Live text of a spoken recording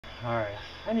Alright,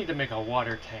 I need to make a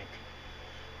water tank.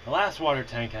 The last water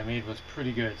tank I made was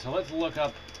pretty good, so let's look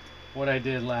up what I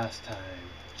did last time.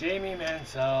 Jamie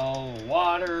Mansell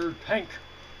water tank.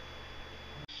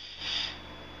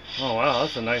 Oh wow,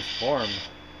 that's a nice form.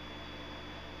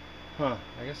 Huh,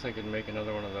 I guess I could make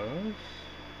another one of those.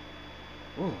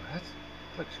 Ooh, that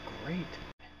looks great.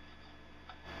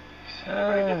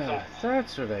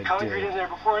 That's what I did. Concrete in there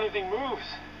before anything moves.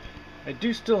 I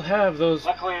do still have those.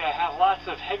 Luckily, I have lots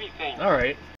of heavy things.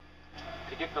 Alright.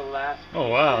 To get the last piece Oh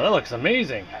wow, that in, looks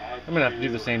amazing. I'm gonna have to do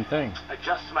the same thing.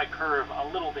 Adjust my curve a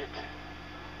little bit.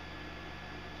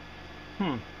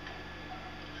 So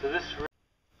this.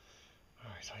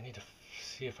 Alright, so I need to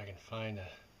see if I can find a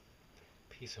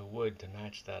piece of wood to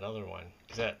match that other one.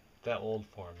 Because that old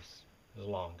form is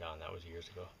long gone. That was years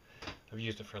ago. I've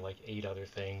used it for like 8 other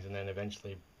things and then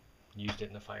eventually used it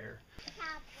in the fire.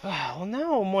 Well,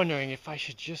 now I'm wondering if I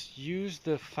should just use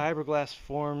the fiberglass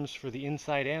forms for the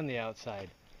inside and the outside.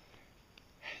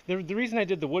 The reason I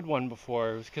did the wood one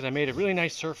before was because I made a really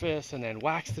nice surface and then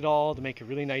waxed it all to make a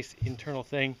really nice internal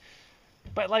thing.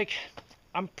 But like,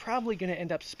 I'm probably going to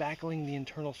end up spackling the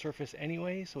internal surface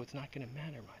anyway, so it's not going to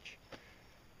matter much.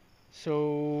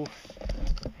 So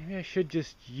maybe I should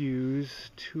just use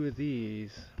 2 of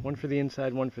these. One for the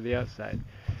inside, one for the outside.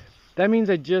 That means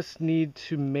I just need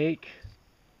to make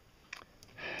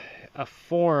a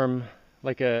form,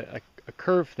 like a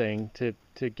curve thing to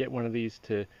get one of these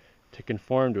to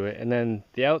conform to it. And then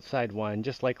the outside one,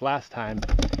 just like last time,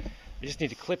 I just need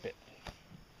to clip it.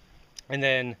 And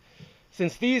then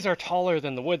since these are taller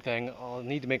than the wood thing, I'll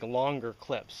need to make longer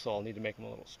clips, so I'll need to make them a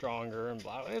little stronger and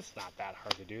blah. It's not that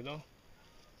hard to do though.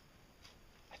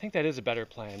 I think that is a better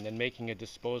plan than making a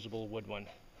disposable wood one.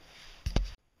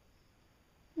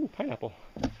 Ooh, pineapple.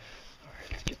 Alright,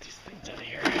 let's get these things out of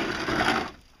here.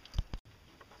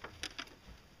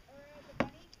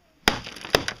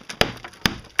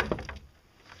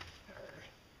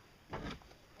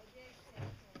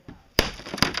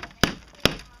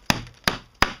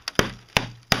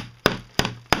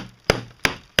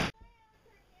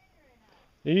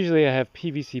 Usually I have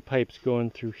PVC pipes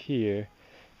going through here,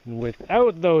 and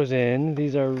without those in,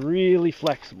 these are really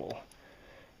flexible.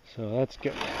 So that's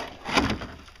good.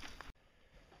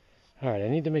 Alright, I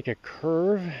need to make a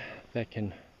curve that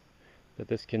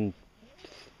this can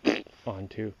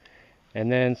onto,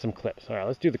 and then some clips. Alright,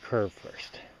 let's do the curve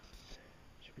first.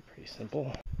 Should be pretty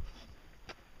simple.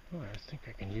 Oh, I think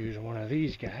I can use one of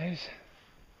these guys.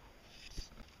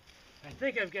 I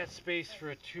think I've got space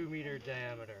for a 2-meter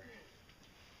diameter.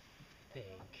 I think.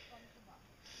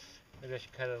 Maybe I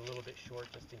should cut it a little bit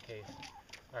short just in case.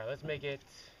 Alright, let's make it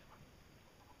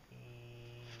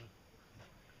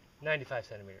 95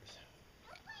 centimeters.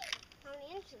 How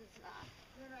many inches is that?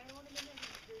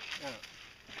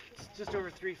 It's just over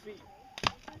 3 feet.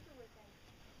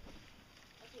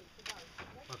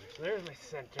 Okay, so there's my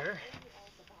center.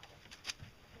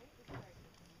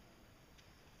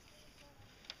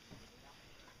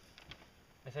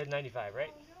 I said 95,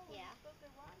 right? Yeah.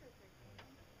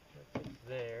 That's it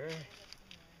there.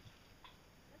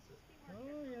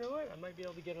 Oh, you know what? I might be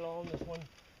able to get it all in this one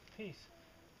piece.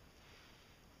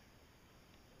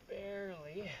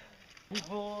 Barely. You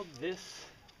hold this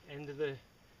end of the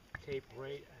tape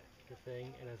right at the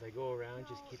thing, and as I go around,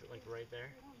 just keep it like right there.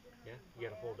 Yeah, you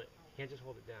gotta hold it. You can't just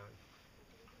hold it down.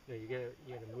 No, you gotta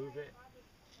move it.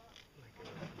 Like,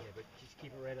 yeah, but just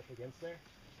keep it right up against there.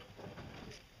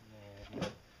 And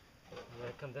let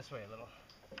it come this way a little.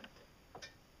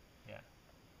 Yeah.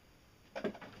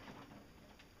 And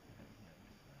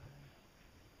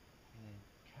then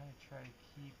kind of try to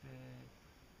keep it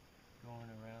going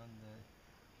around the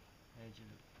edge of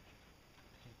the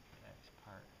pickaxe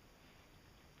part.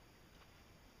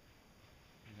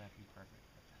 Exactly perfect.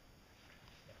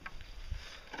 Yeah.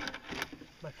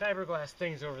 My fiberglass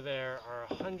things over there are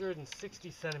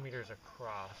 160 centimeters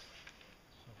across.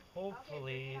 So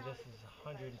hopefully this is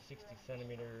 160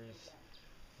 centimeters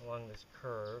along this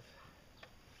curve.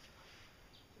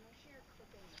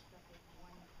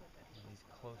 And he's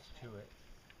close to it.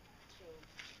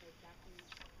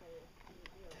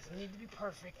 Doesn't need to be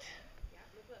perfect.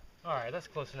 Alright, that's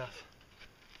close enough.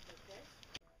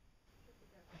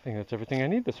 I think that's everything I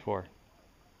need this for.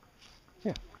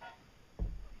 Yeah.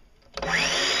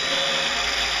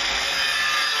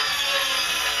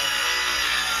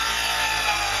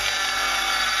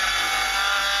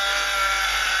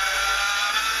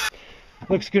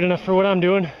 Looks good enough for what I'm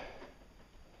doing.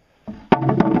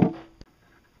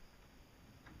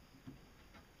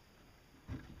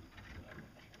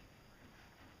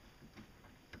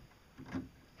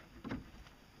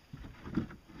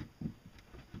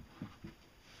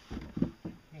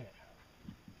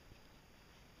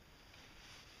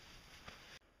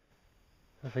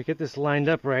 if I get this lined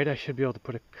up right, I should be able to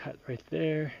put a cut right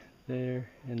there, there,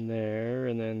 and there,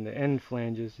 and then the end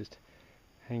flanges just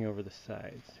hang over the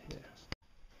sides. Yeah.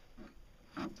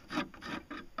 Can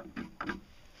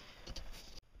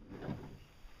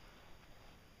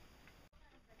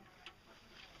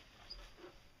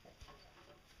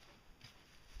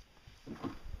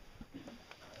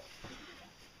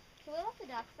we let the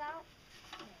ducks out?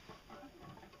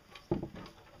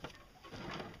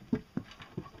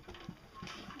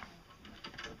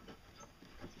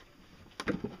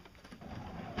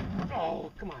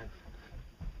 Oh, come on.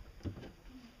 I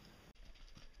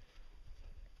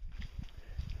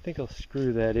think I'll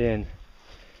screw that in,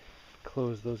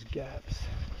 close those gaps.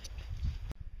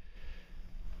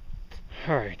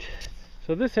 Alright,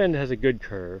 so this end has a good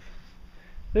curve.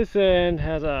 This end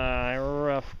has a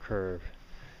rough curve.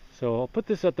 So I'll put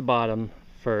this at the bottom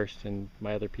first, and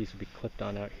my other piece will be clipped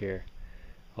on out here.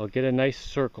 I'll get a nice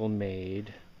circle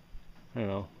made, I don't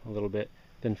know, a little bit,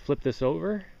 then flip this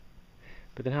over.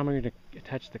 But then how am I going to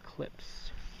attach the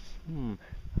clips?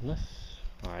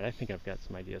 Alright, I think I've got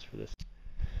some ideas for this.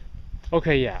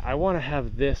 Okay, yeah, I want to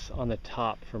have this on the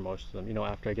top for most of them, you know,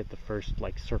 after I get the first,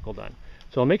 like, circle done.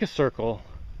 So I'll make a circle.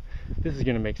 This is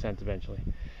going to make sense eventually.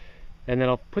 And then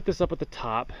I'll put this up at the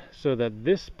top so that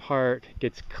this part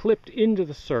gets clipped into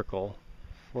the circle,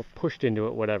 or pushed into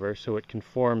it, whatever, so it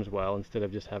conforms well instead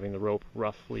of just having the rope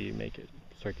roughly make it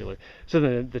circular. So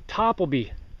the top will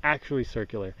be actually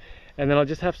circular. And then I'll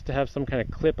just have to have some kind of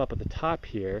clip up at the top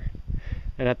here.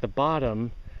 And at the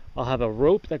bottom, I'll have a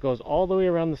rope that goes all the way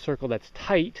around the circle that's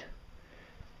tight,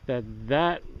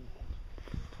 that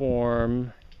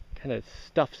form kind of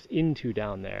stuffs into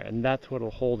down there, and that's what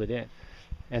will hold it in.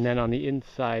 And then on the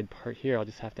inside part here, I'll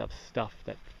just have to have stuff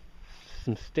that,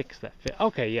 some sticks that fit.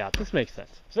 Okay, yeah, this makes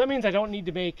sense. So that means I don't need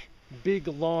to make big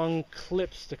long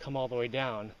clips to come all the way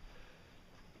down,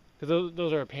 because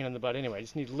those are a pain in the butt anyway. I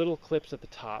just need little clips at the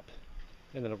top,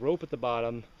 and then a rope at the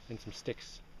bottom, and some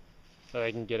sticks that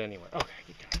I can get anywhere. Okay,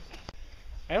 you got it.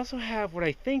 I also have what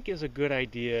I think is a good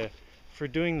idea for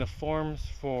doing the forms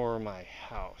for my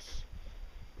house.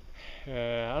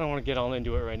 I don't want to get all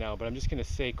into it right now, but I'm just going to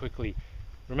say quickly,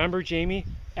 remember, Jamie,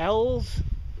 L's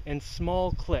and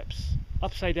small clips,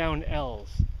 upside down L's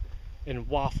and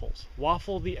waffles.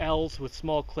 Waffle the L's with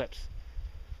small clips.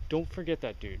 Don't forget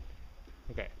that, dude.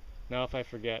 Okay, now if I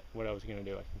forget what I was going to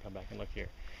do, I can come back and look here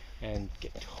and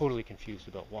get totally confused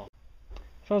about waffles.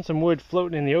 Found some wood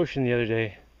floating in the ocean the other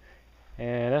day,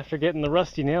 and after getting the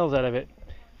rusty nails out of it,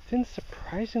 it's in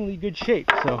surprisingly good shape,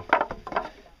 so I'm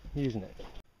using it.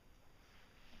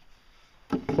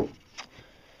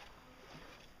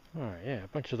 Alright, yeah, a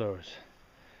bunch of those.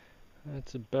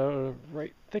 That's about the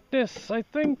right thickness, I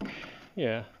think.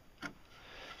 Yeah.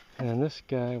 And then this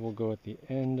guy will go at the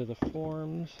end of the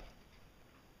forms.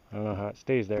 I don't know how it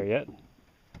stays there yet.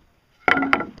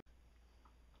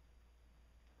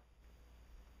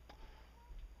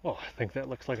 Oh, I think that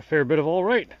looks like a fair bit of all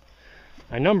right.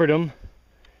 I numbered them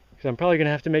because I'm probably going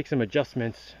to have to make some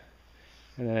adjustments,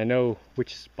 and then I know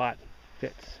which spot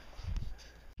fits.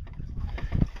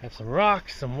 Have some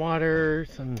rocks, some water,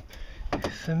 some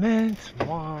cement,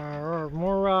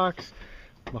 more rocks,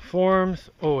 my forms.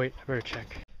 Oh wait, I better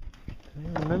check.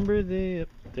 I remember the...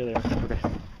 there they are. Okay.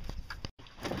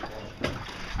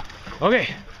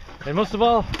 Okay, and most of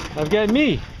all, I've got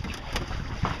me.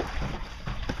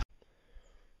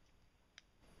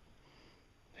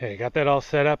 Hey, got that all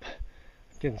set up.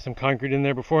 Getting some concrete in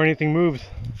there before anything moves.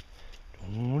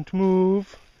 Don't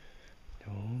move.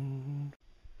 Don't.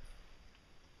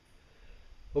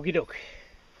 Okie doke.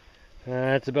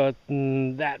 That's about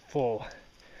that full.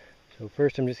 So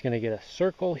first I'm just going to get a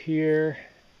circle here,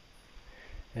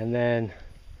 and then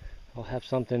I'll have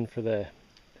something for the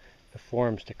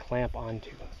forms to clamp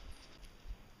onto.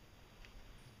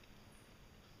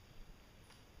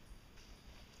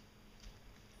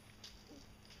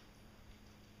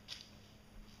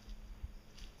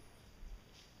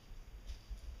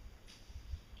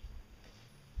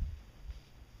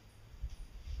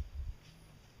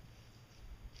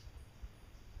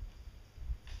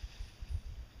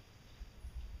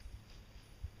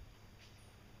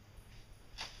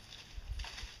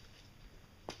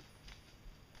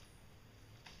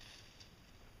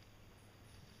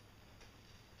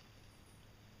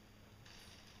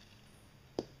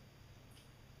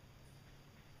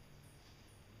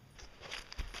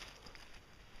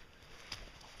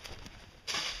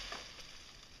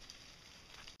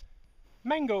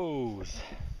 Mangoes!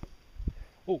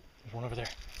 Oh, there's one over there.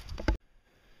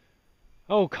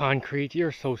 Oh, concrete,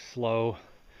 you're so slow.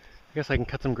 I guess I can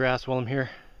cut some grass while I'm here.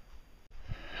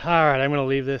 Alright, I'm going to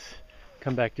leave this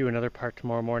come back, do another part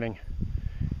tomorrow morning.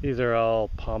 These are all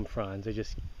palm fronds. They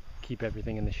just keep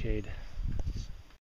everything in the shade.